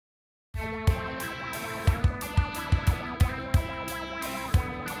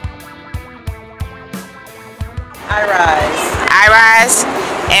I Rise. I Rise.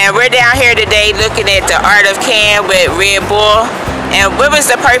 And we're down here today looking at the art of can with Red Bull. And what was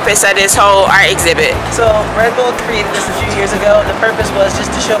the purpose of this whole art exhibit? So Red Bull created this a few years ago. The purpose was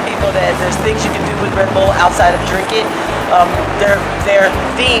just to show people that there's things you can do with Red Bull outside of drinking. Their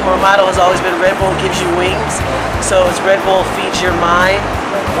theme or motto has always been Red Bull gives you wings. So it's Red Bull feeds your mind.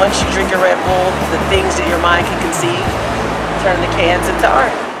 Once you drink a Red Bull, the things that your mind can conceive turn the cans into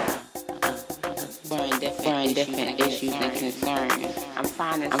art. Exploring different issues and concerns. I'm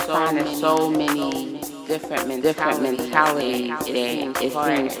finding so many different mentalities that it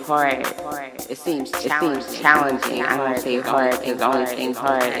seems hard. It seems challenging. I don't say hard because the only thing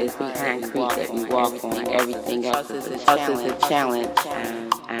hard is the concrete that we walk on. Everything else is a challenge.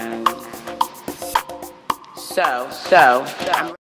 So I'm